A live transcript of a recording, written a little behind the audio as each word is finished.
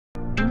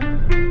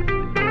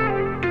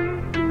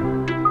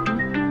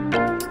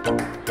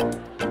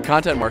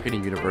Content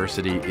Marketing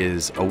University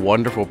is a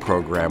wonderful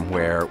program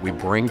where we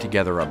bring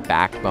together a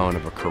backbone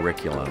of a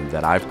curriculum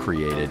that I've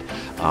created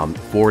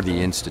for the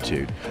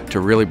Institute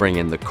to really bring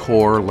in the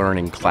core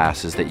learning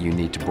classes that you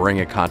need to bring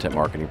a content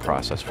marketing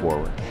process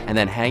forward, and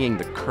then hanging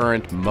the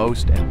current,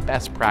 most, and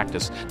best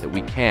practice that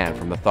we can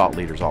from the thought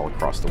leaders all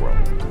across the world.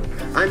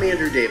 I'm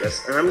Andrew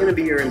Davis, and I'm going to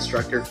be your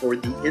instructor for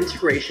the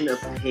integration of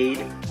paid,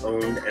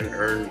 owned, and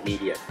earned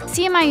media.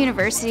 CMIu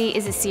University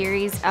is a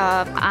series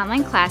of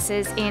online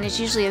classes, and it's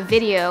usually a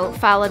video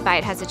followed by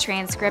it has a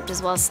transcript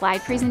as well as slide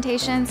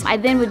presentations. I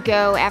then would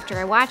go, after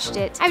I watched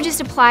it, I would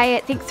just apply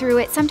it, think through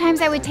it.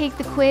 Sometimes I would take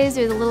the quiz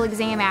or the little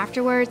exam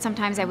afterwards.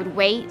 Sometimes I would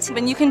wait.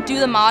 And you can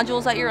do the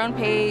modules at your own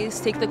pace,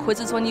 take the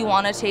quizzes when you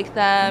want to take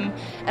them,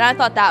 and I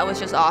thought that was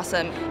just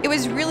awesome. It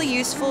was really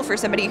useful for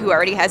somebody who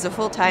already has a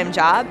full-time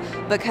job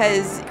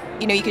because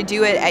you could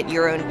do it at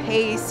your own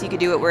pace, you could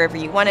do it wherever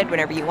you wanted,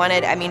 whenever you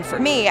wanted. I mean, for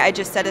me, I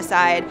just set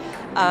aside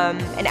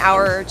an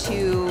hour or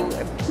two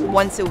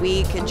once a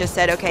week and just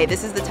said, okay,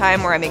 this is the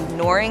time where I'm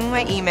ignoring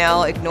my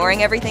email,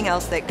 ignoring everything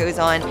else that goes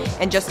on,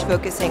 and just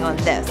focusing on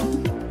this.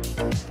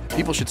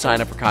 People should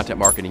sign up for Content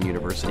Marketing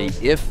University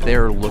if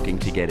they're looking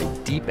to get a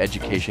deep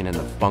education in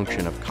the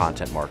function of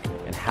content marketing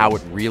and how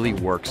it really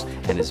works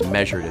and is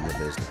measured in the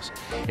business.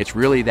 It's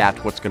really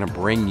what's going to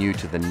bring you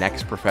to the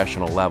next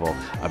professional level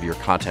of your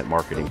content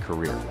marketing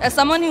career. As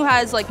someone who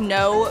has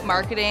no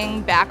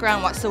marketing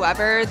background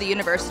whatsoever, the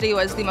university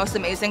was the most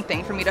amazing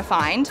thing for me to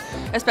find,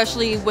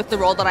 especially with the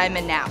role that I'm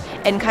in now.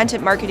 And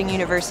Content Marketing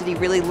University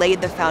really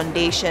laid the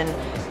foundation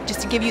just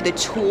to give you the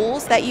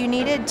tools that you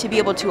needed to be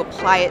able to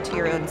apply it to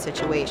your own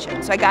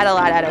situation. So I got a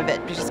lot out of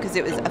it just because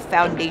it was a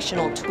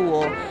foundational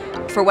tool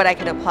for what I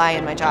could apply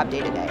in my job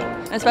day to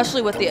day.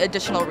 Especially with the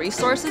additional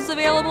resources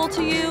available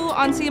to you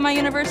on CMIu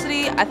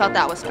University, I thought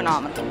that was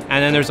phenomenal.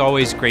 And then there's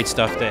always great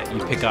stuff that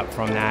you pick up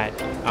from that,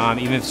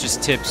 even if it's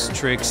just tips,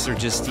 tricks, or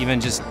even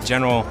just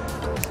general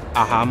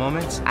aha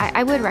moments.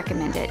 I would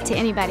recommend it to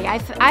anybody.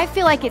 I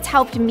feel like it's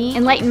helped me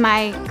enlighten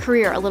my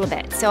career a little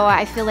bit. So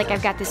I feel like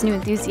I've got this new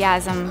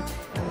enthusiasm.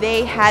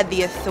 They had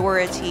the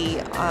authority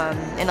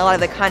and a lot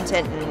of the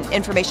content and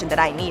information that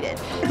I needed.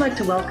 I'd like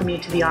to welcome you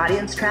to the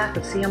audience track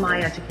of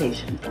CMI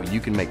Education. You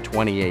can make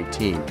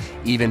 2018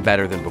 even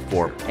better than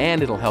before,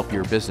 and it'll help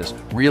your business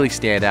really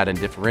stand out and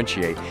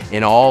differentiate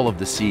in all of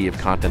the sea of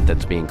content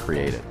that's being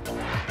created.